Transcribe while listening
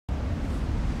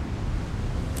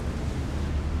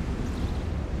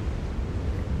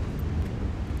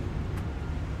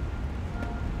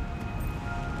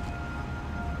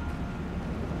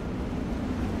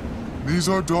These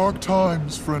are dark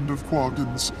times, friend of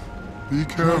Quaggan's. Be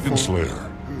careful. Dragon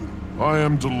Slayer, I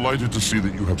am delighted to see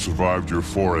that you have survived your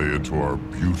foray into our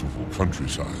beautiful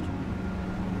countryside.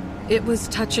 It was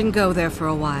touch and go there for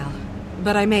a while,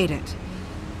 but I made it.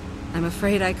 I'm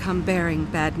afraid I come bearing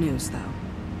bad news, though.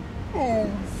 Oh,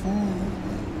 fool.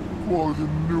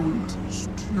 Quaggan knew it.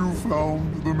 You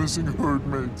found the missing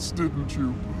herdmates, didn't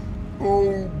you?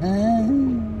 Oh,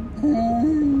 boo!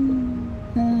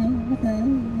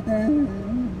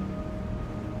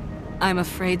 I'm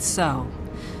afraid so.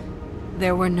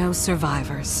 There were no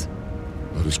survivors.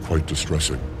 That is quite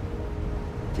distressing.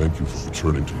 Thank you for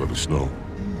returning to let us know.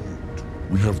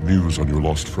 We have news on your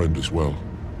lost friend as well.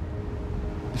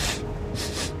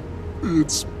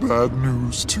 It's bad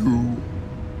news, too.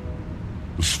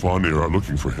 The Svanir are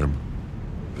looking for him.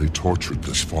 They tortured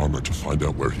this farmer to find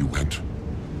out where he went.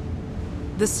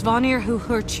 The Svanir who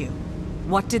hurt you,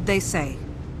 what did they say?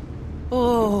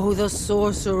 Oh, the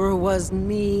sorcerer was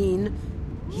mean.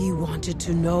 He wanted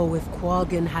to know if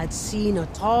Quaggan had seen a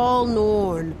tall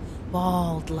Norn,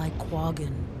 bald like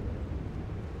Quaggan.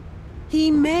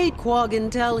 He made Quaggan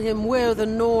tell him where the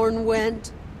Norn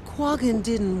went. Quaggan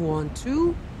didn't want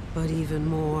to, but even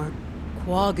more,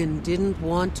 Quaggan didn't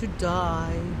want to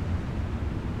die.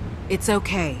 It's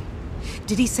okay.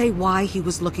 Did he say why he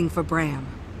was looking for Bram?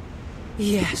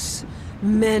 Yes,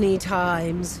 many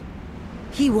times.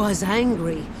 He was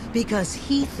angry because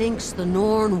he thinks the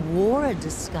Norn wore a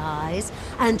disguise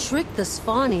and tricked the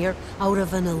Svanir out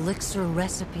of an elixir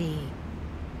recipe.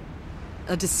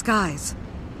 A disguise?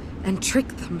 And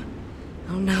tricked them?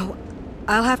 Oh no.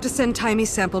 I'll have to send Timy's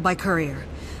sample by courier.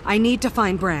 I need to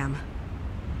find Bram.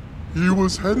 He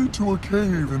was headed to a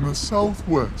cave in the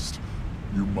southwest.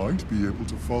 You might be able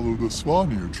to follow the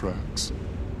Svanir tracks.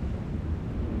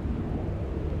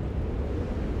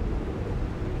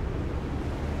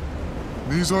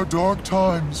 These are dark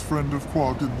times, friend of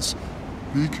Quaggan's.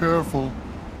 Be careful.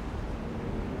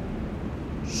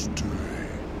 Stay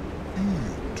easy.